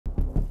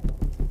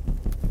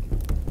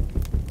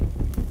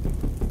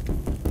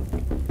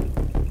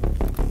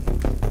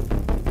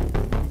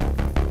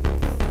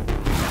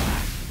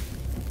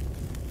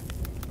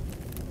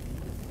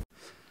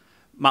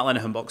Matt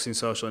Lenihan Boxing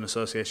Social in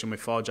association with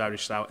Forged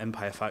Irish Stout,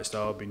 Empire Fight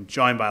Store. I've been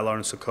joined by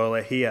Lawrence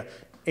Okolie here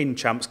in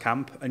Champs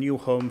Camp, a new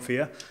home for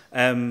you.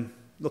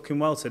 Looking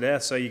well today,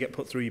 so you get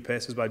put through your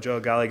paces by Joe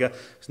Gallagher.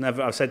 It's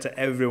never, I've said to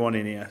everyone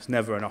in here, it's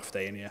never an off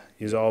day in here.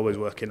 He's always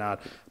working hard.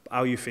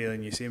 How are you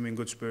feeling? You seem in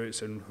good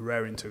spirits and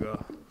raring to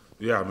go.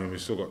 Yeah, I mean, we've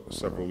still got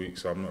several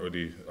weeks, so I'm not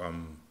really,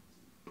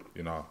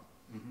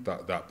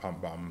 that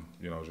pumped, but I'm,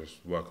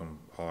 just working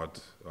hard.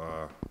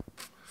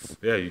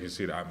 Yeah, you can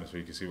see the atmosphere,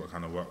 you can see what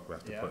kind of work we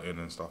have to put in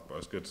and stuff, but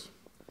it's good.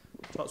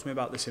 Talk to me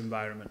about this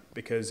environment,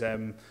 because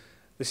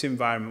this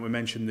environment, we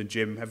mentioned the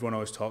gym, everyone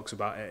always talks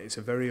about it. It's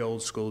a very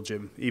old school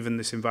gym. Even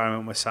this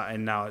environment we're sat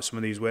in now, some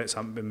of these weights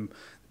haven't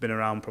been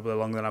around probably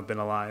longer than I've been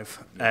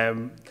alive.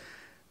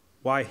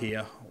 Why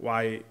here?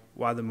 Why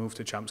the move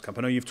to Champs Camp?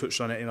 I know you've touched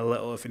on it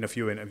in a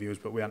few interviews,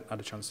 but we haven't had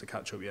a chance to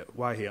catch up yet.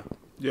 Why here?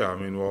 Yeah, I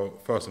mean, well,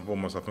 first and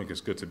foremost, I think it's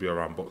good to be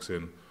around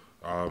boxing.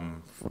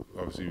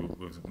 Obviously,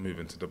 with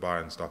moving to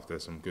Dubai and stuff,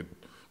 there's some good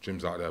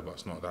gyms out there, but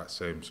it's not that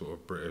same sort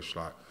of British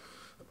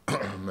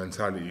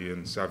mentality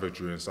and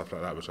savagery and stuff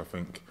like that, which I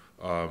think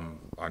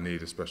I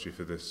need, especially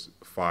for this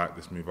fight,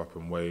 this move up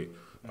in weight,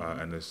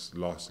 and this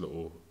last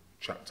little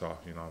chapter.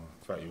 I'm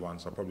 31,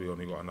 so I probably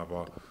only got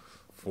another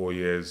 4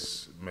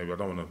 years. Maybe I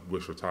don't want to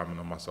wish retirement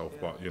on myself,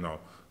 but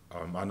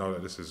I know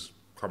that this is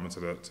coming to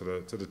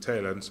the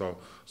tail end, so I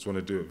just want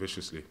to do it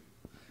viciously.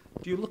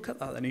 Do you look at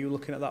that then? Are you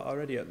looking at that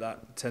already at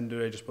that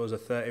tender age, I suppose,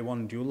 of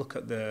 31? Do you look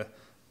at the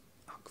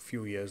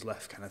few years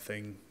left kind of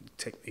thing,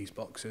 tick these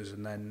boxes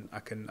and then I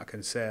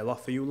can sail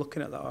off? Are you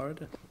looking at that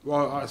already?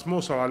 Well, it's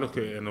more so I look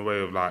at it in a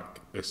way of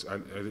it's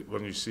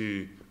when you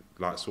see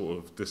sort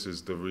of this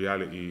is the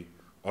reality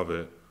of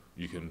it,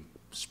 you can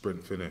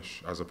sprint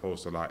finish, as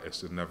opposed to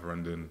it's a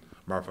never-ending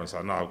marathon. It's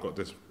no, I've got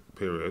this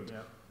period,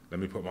 let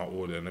me put my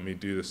order in, let me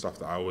do the stuff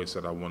that I always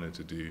said I wanted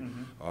to do,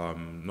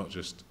 not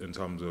just in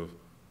terms of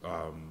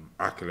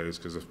accolades,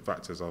 because the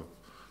fact is I've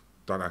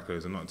done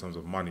accolades and not in terms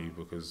of money,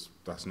 because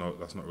that's not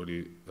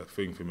really a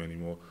thing for me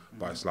anymore.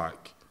 But it's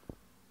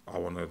I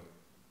want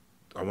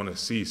to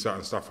see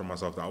certain stuff from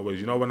myself that I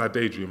always, when I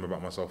daydream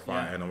about myself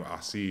fighting, I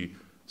see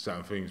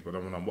certain things, but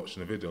then when I'm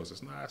watching the videos,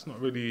 it's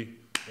not really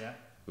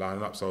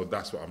lining up. So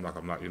that's what I'm like, I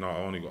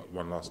only got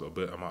one last little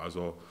bit, I might as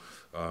well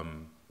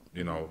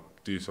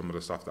do some of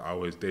the stuff that I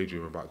always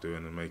daydream about doing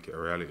and make it a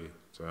reality.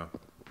 So yeah.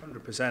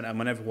 100%, and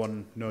when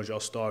everyone knows your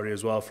story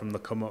as well, from the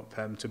come up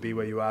to be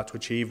where you are, to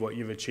achieve what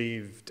you've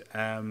achieved,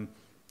 in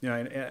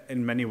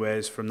many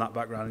ways from that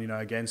background,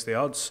 against the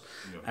odds.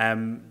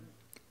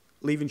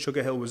 Leaving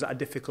Sugar Hill, was that a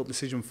difficult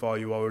decision for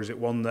you, or is it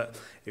one that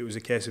it was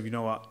a case of,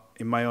 what,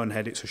 in my own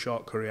head it's a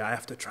short career, I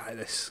have to try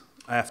this,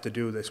 I have to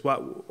do this?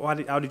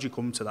 How did you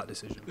come to that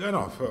decision? Yeah,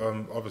 no,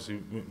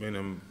 obviously me and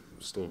him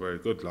still very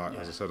good.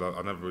 As I said,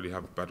 I never really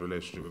have a bad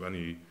relationship with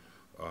any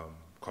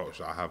coach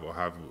that I have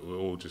we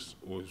all just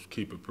always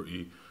keep it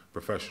pretty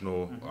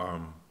professional.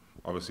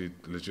 Obviously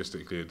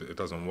logistically it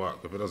doesn't work.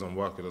 If it doesn't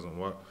work, it doesn't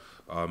work.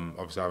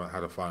 Obviously I haven't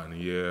had a fight in a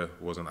year,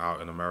 wasn't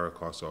out in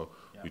America, so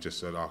we just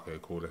said, okay,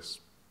 cool, let's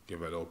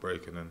give it a little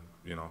break. And then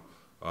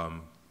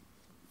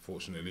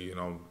fortunately,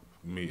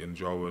 meeting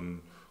Joe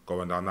and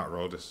going down that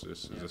road, this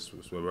is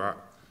where we're at.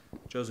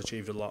 Joe's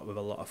achieved a lot with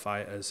a lot of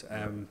fighters,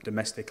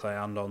 domestically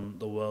and on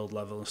the world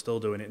level, and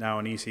still doing it now,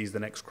 and he sees the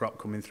next crop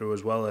coming through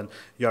as well. And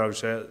you're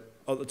obviously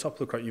at the top of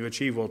the crop, you've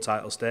achieved world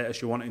title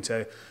status, you're wanting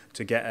to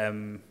get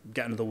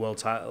another world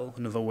title,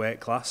 another weight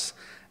class.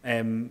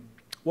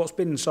 What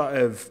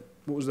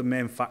was the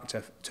main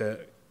factor to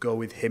go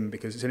with him?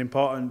 Because it's an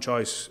important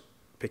choice,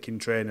 picking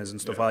trainers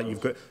and stuff like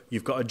that.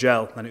 You've got a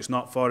gel, and it's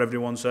not for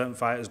everyone. Certain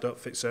fighters don't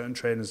fit certain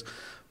trainers,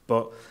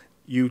 but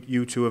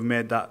you two have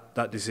made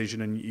that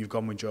decision and you've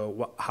gone with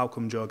Joe. How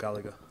come Joe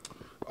Gallagher?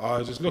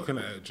 Just looking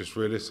at it just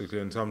realistically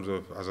in terms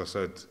of, as I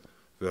said,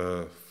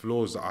 the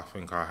flaws that I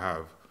think I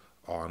have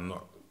are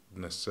not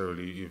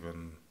necessarily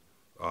even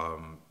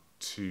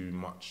too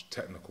much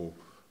technical.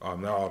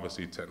 There are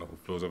obviously technical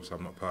flaws, obviously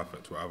I'm not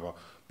perfect, whatever,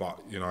 but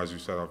as you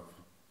said, I've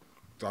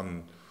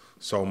done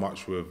so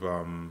much with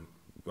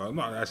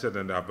I said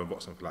that I've been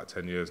boxing for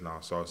 10 years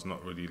now, so it's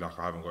not really I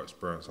haven't got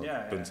experience.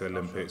 I've been to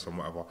Olympics and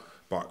whatever,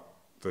 but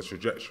the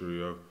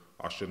trajectory of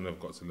I shouldn't have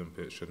got to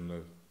Olympics, shouldn't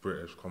have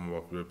British,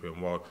 Commonwealth,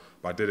 European, world,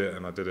 but I did it,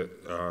 and I did it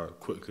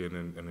quickly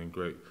and in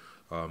great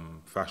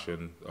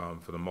fashion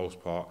for the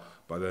most part.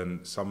 But then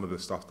some of the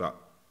stuff that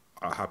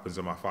happens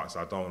in my fights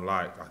I don't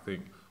like, I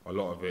think a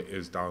lot of it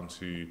is down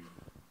to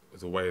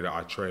the way that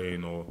I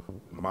train or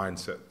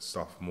mindset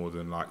stuff more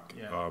than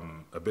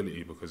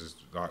ability, because it's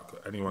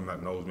anyone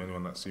that knows me,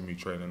 anyone that's seen me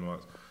train, anyone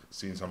that's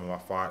seen some of my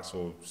fights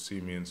or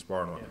seen me in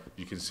sparring,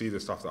 you can see the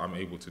stuff that I'm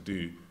able to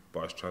do,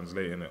 but it's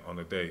translating it on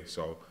a day.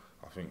 So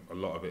I think a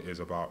lot of it is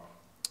about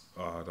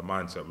the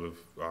mindset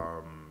with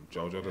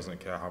Joe. Joe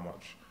doesn't care how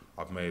much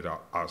I've made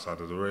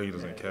outside of the ring, he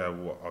doesn't care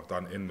what I've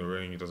done in the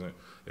ring,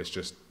 it's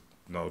just,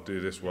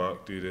 do this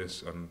work, do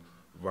this. And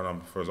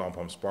when for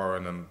example, I'm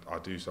sparring and I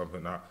do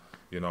something that,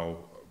 we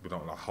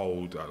don't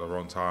hold at the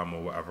wrong time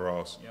or whatever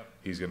else,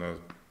 he's gonna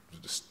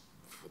just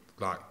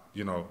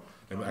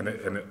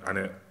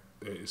and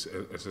it's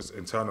just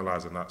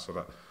internalising that, so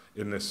that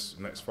in this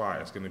next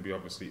fight, it's going to be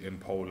obviously in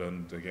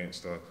Poland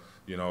against a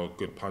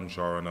good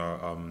puncher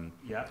and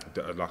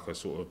like a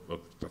sort of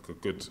like a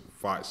good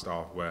fight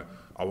style where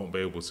I won't be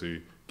able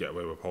to get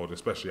away with holding,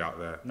 especially out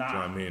there. Do you know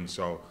what I mean?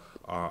 So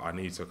I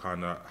need to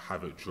kind of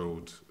have it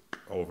drilled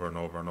over and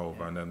over and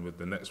over, and then with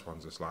the next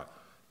ones, it's like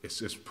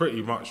it's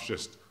pretty much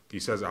just he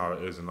says it how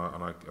it is, and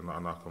I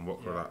can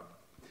work with that.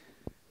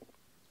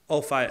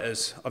 All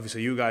fighters,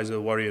 obviously you guys are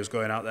the warriors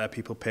going out there,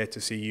 people pay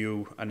to see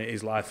you, and it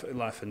is life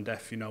and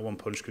death, one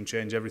punch can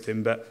change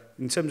everything. But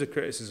in terms of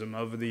criticism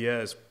over the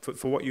years,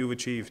 for what you've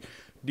achieved,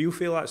 do you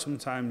feel like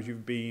sometimes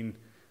you've been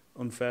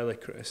unfairly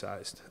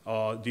criticised?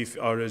 Or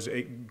has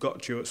it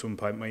got to you at some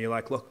point where you're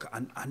like, look,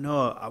 I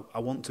know I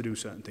want to do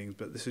certain things,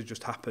 but this has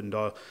just happened?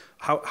 Or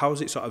how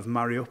does it sort of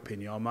marry up in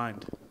your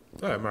mind?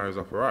 Yeah, it marries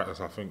up alright.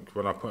 I think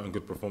when I put in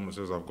good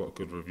performances, I've got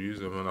good reviews,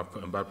 and when I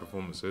put in bad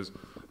performances,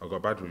 I've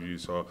got bad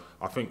reviews. So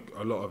I think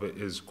a lot of it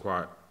is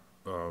quite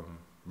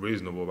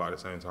reasonable, but at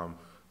the same time,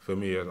 for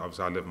me,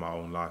 obviously I live my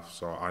own life,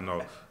 so I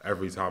know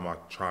every time I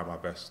try my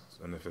best,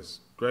 and if it's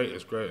great,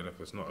 it's great, and if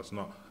it's not, it's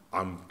not.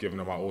 I'm giving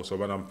it my all. So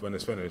when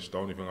it's finished, the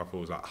only thing I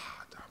feel is like,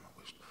 damn, I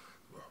wish.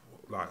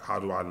 Like, how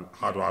do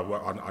I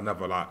work? I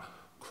never like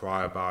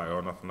cry about it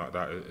or nothing like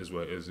that. It is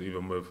what it is.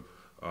 Even with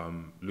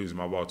losing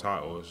my world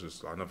title, it's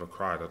just I never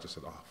cried. I just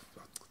said,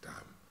 damn.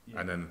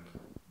 Yeah. And then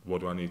what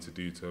do I need to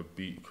do to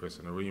beat Chris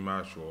in a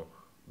rematch or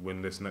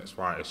win this next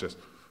fight? It's just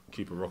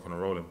keep it rocking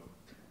and rolling.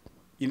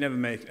 You never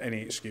make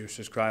any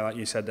excuses. Cry, like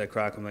you said there,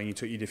 cry, and then you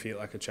took your defeat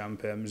like a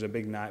champion. It was a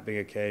big night, big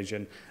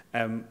occasion.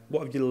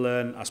 What have you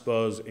learned, I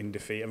suppose, in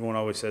defeat? Everyone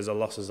always says a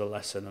loss is a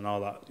lesson and all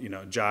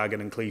that,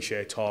 jargon and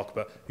cliche talk.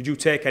 But did you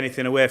take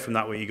anything away from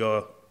that where you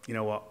go, you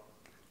know what,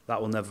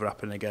 that will never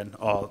happen again,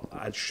 or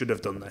I should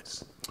have done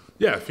this?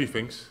 Yeah, a few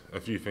things.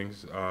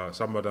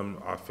 Some of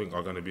them I think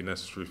are going to be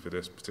necessary for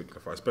this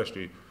particular fight,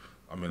 especially.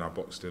 I mean, I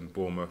boxed in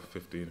Bournemouth,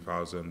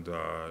 15,000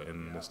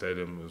 in the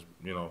stadium.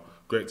 It was,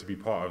 great to be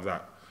part of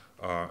that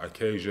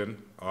occasion.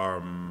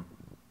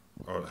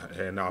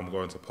 Here now I'm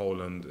going to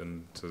Poland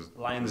and to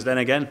Lions Den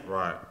again.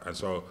 Right, and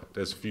so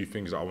there's a few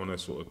things that I want to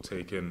sort of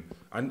take in.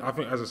 And I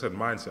think, as I said,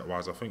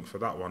 mindset-wise, I think for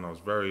that one I was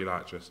very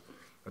I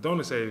don't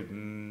want to say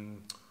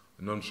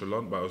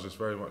nonchalant, but it was just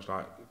very much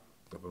like,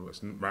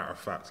 it's matter of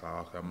fact, like,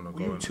 okay, I'm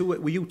going to go.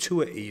 Were you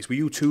too at ease? Were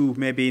you too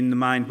maybe in the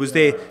mind? Was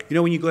there,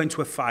 when you go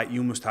into a fight,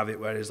 you must have it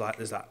where there's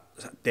that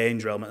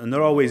danger element, and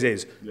there always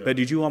is. Yeah. But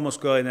did you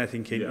almost go in there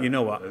thinking, you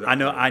know what,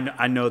 exactly.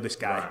 I know this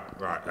guy.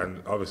 Right,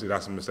 and obviously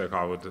that's a mistake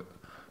I would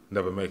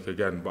never make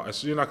again. But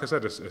it's, like I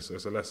said, it's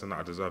a lesson that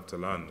I deserve to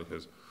learn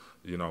because,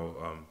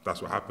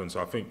 that's what happened.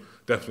 So I think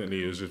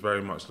definitely it was just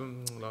very much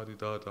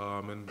la-di-da-da,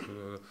 and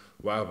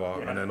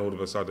whatever, and then all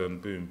of a sudden,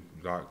 boom,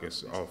 like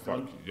it's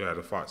fuck,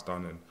 the fight's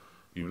done and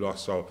you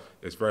lost. So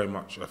it's very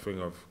much a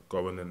thing of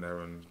going in there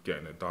and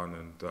getting it done,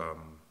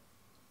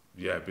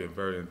 and being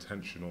very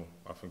intentional,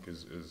 I think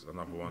is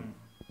another one.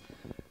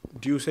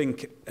 Do you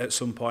think at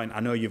some point, I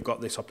know you've got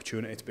this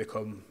opportunity to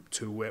become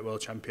two-weight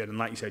world champion, and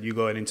like you said, you're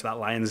going into that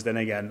Lions Den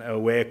again,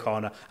 away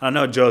corner, and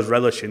I know Joe's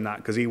relishing that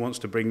because he wants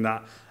to bring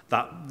that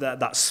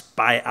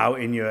spite out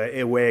in your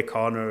away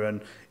corner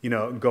and,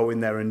 go in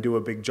there and do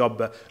a big job.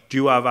 But do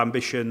you have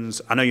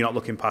ambitions? I know you're not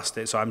looking past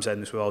it, so I'm saying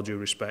this with all due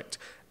respect.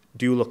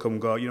 Do you look and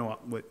go, you know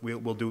what,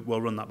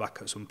 we'll run that back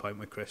at some point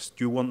with Chris?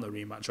 Do you want the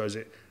rematch, or is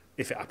it,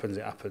 if it happens,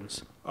 it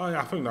happens?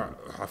 I think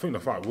the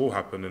fight will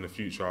happen in the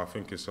future. I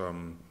think it's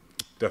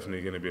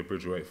definitely going to be a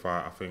Bridgerweight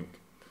fight. I think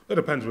it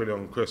depends really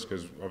on Chris,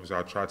 because obviously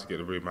I tried to get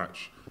the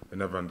rematch, it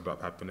never ended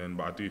up happening.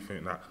 But I do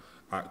think that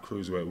at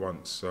cruiserweight,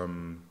 once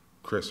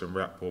Chris and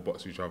Riakporhe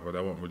box each other,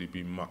 there won't really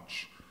be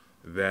much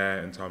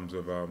there in terms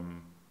of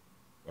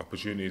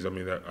opportunities. I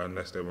mean,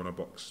 unless they want to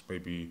box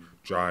maybe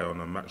Jai on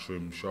a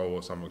matchroom show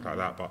or something like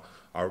that. But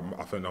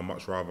I think they'll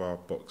much rather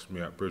box me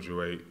at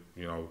Bridgerweight,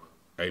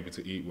 able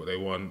to eat what they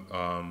want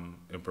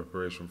in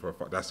preparation for a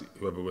fight. That's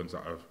whoever wins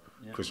out of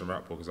Chris and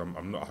Riakporhe, because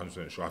I'm not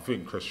 100% sure. I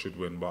think Chris should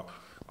win, but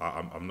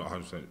I'm not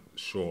 100%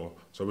 sure.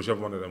 So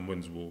whichever one of them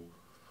wins will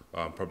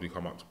probably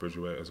come up to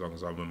Bridgerweight as long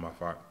as I win my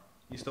fight.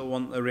 You still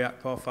want the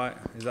Riakporhe fight?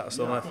 Is that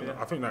still left for you?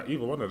 I think that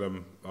either one of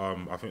them,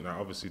 I think that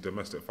obviously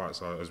domestic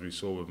fights are, as we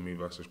saw with me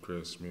versus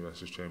Chris, me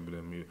versus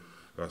Chamberlain, me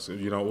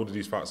versus, all of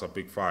these fights are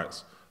big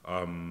fights,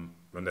 and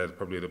they're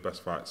probably the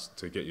best fights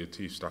to get your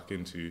teeth stuck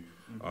into.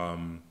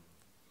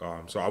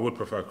 So I would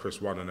prefer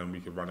Chris won and then we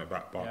could run it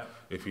back. But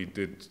if he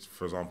did,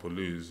 for example,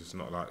 lose, it's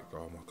not like,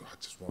 oh my God, I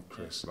just want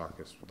Chris. Like,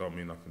 it don't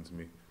mean nothing to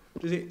me.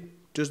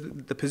 Does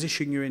the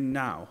position you're in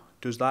now,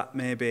 does that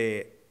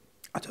maybe,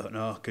 I don't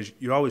know, because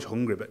you're always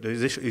hungry, but are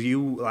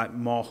you like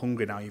more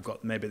hungry now? You've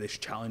got maybe this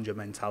challenger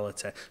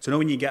mentality. So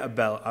when you get a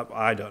belt,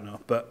 I don't know,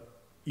 but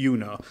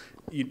you're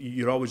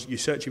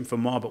searching for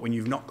more. But when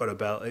you've not got a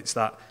belt, it's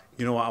that,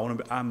 you know what, I want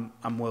to be,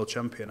 I'm world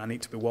champion. I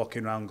need to be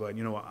walking around going,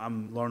 you know what,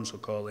 I'm Lawrence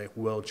Okolie,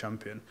 world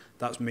champion.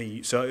 That's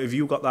me. So have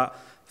you got that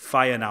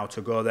fire now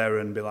to go there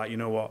and be like, you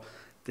know what,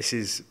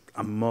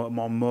 I'm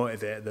more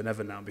motivated than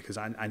ever now because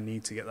I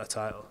need to get that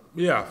title?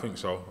 Yeah, I think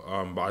so.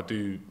 But I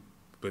do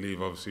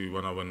believe, obviously,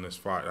 when I win this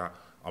fight, that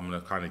I'm going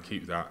to kind of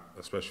keep that,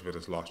 especially for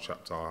this last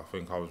chapter. I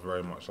think I was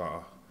very much like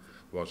a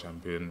world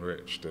champion,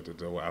 rich,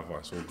 whatever.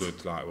 It's all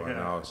good. Like right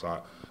now, it's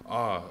like,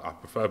 I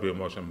prefer being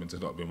world champion to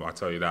not being, but I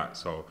tell you that.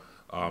 So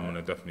I'm going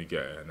to definitely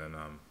get it and then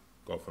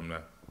go from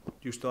there.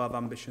 Do you still have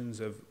ambitions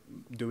of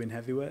doing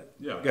heavyweight?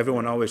 Yeah.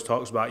 Everyone always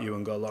talks about you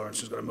and go,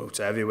 Lawrence is going to move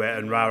to heavyweight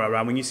and rah, rah,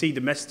 rah. When you see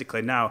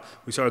domestically now,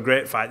 we saw a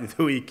great fight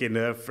the week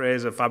in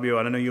Fraser, Fabio,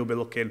 and I know you'll be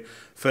looking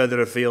further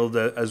afield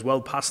as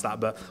well past that,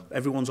 but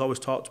everyone's always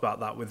talked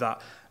about that with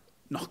that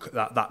knock,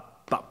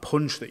 that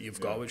punch that you've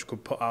got, which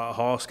could put out a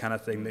horse kind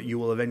of thing, that you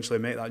will eventually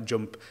make that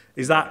jump.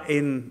 Is that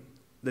in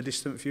the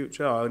distant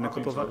future or in a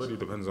couple of fights? It really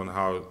depends on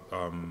how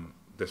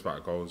this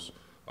fight goes.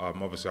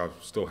 Obviously, I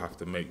still have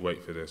to make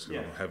weight for this.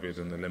 I'm heavier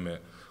than the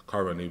limit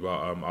currently, but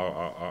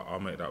I'll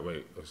make that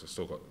weight. I've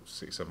still got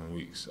 6-7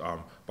 weeks.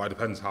 But it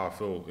depends how I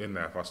feel in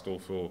there. If I still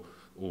feel,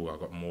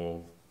 I've got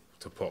more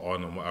to put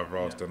on and whatever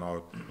else, then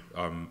I'll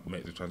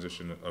make the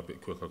transition a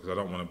bit quicker, because I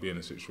don't want to be in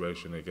a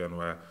situation again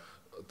where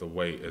the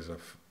weight is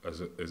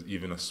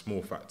even a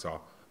small factor.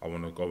 I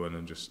want to go in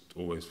and just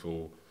always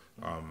feel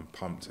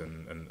pumped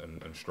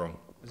and strong.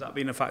 Has that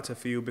been a factor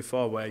for you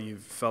before, where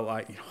you've felt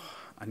like,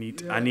 I need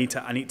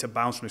to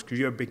bounce from this, because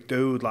you're a big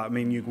dude. Like, I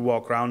mean, you can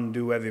walk around and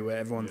do everywhere,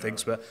 everyone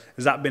thinks. But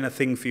has that been a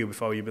thing for you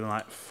before? You've been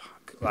like, fuck.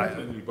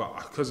 Definitely, but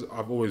because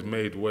I've always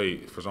made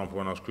weight. For example,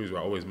 when I was cruising, I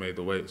always made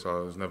the weight.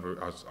 So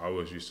I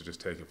always used to just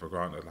take it for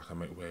granted. Like, I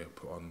make weight,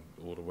 put on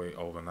all the weight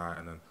overnight,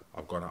 and then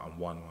I've gone out and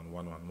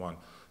won.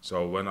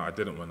 So when I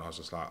didn't win, I was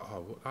just like,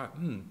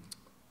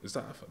 is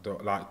that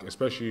like,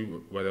 especially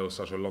where there was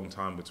such a long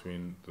time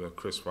between the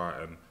Chris fight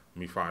and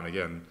me fighting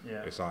again.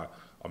 It's like,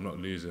 I'm not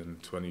losing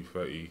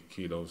 20-30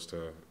 kilos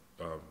to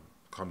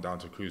come down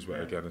to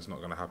cruiserweight again. It's not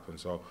going to happen.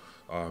 So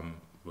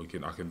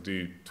I can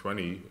do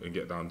 20 and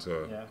get down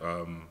to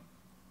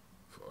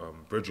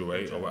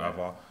Bridgerweight or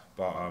whatever.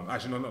 But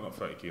actually, no, not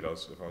 30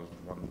 kilos. If I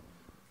was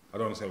I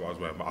don't want to say what I was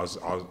wearing, but I was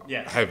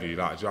heavy.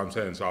 Like, do you know what I'm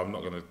saying? So I'm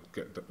not going to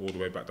get all the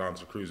way back down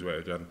to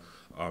cruiserweight again.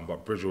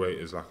 But Bridgerweight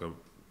is like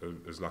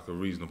a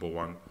reasonable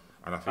one.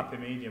 And I think happy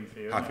medium for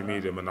you. Happy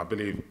medium, and I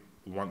believe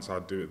once I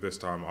do it this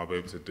time, I'll be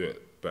able to do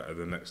it better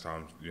the next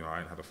time. I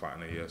ain't had a fight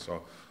in a year,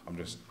 so I'm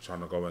just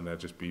trying to go in there,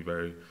 just be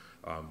very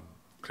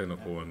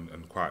clinical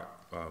and quite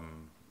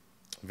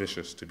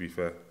vicious, to be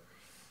fair.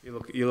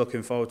 You're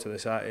looking forward to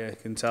this, aren't you? I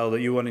can tell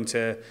that you're wanting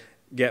to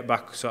get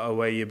back sort of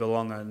where you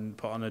belong and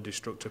put on a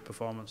destructive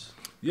performance.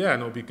 Yeah,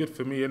 and it'll be good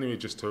for me anyway,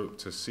 just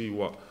to see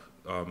what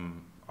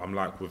I'm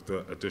like with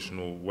the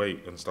additional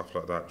weight and stuff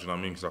like that. Do you know what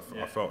I mean? Because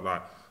I felt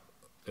like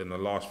in the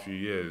last few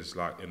years,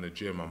 like in the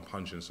gym, I'm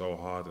punching so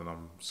hard and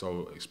I'm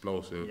so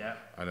explosive.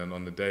 And then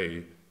on the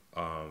day,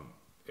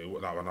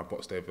 like when I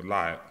boxed David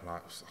Light,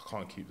 like, I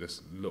can't keep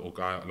this little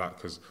guy, like,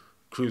 because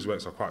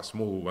cruiserweights are quite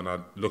small. When I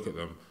look at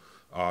them,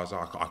 I was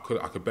like, I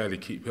could barely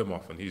keep him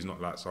off, and he's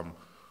not like some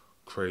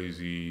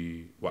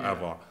crazy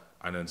whatever.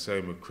 And then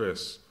same with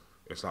Chris.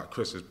 It's like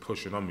Chris is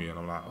pushing on me, and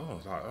I'm like,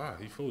 it's like,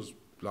 he feels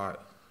like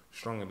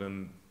stronger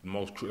than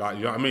most, like,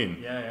 you know what I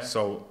mean?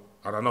 So,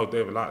 and I know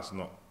David Light's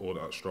not all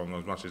that strong,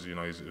 as much as, he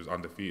was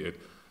undefeated.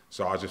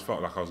 So I just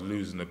felt like I was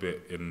losing a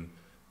bit in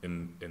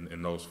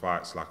those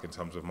fights, like in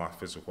terms of my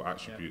physical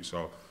attributes.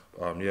 So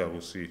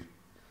we'll see.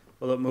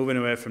 Well, look, moving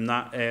away from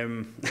that,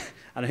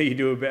 I know you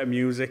do a bit of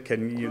music,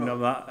 and you know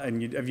that.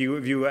 And have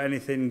you got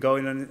anything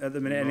going on at the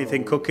minute? No,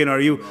 anything cooking? Or are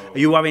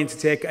you having to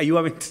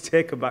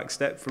take a back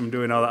step from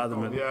doing all that at the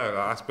minute? Yeah,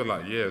 that's been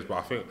like years. But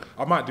I think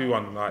I might do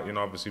one, like,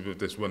 obviously with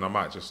this win, I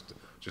might just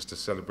a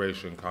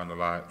celebration kind of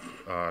like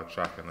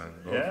track, and then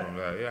go from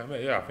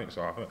there. Yeah, I think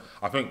so.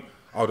 I think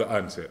I would have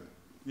earned it.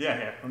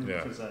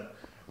 100%.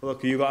 Well,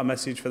 look, you got a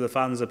message for the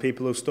fans, the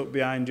people who stuck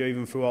behind you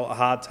even through all the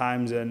hard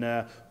times, and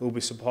will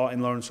be supporting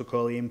Lawrence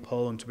Okolie in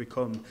Poland to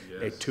become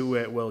a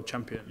two-weight world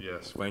champion.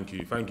 Yes, thank you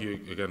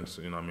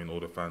again. All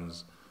the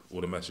fans, all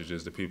the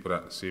messages, the people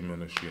that see me on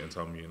the street and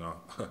tell me,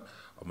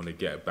 I'm gonna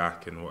get it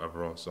back and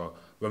whatever else. So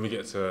when we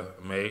get to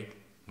May,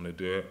 I'm gonna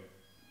do it.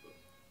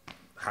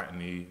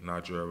 Hackney,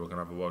 Nigeria, we're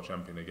gonna have a world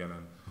champion again,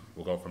 and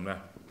we'll go from there.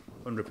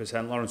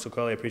 100%. Lawrence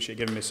Okolie, I appreciate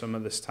you giving me some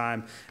of this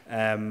time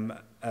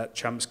at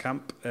Champs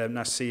Camp.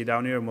 Nice to see you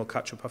down here, and we'll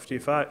catch up after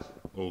your fight.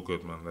 All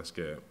good, man. Let's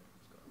get it.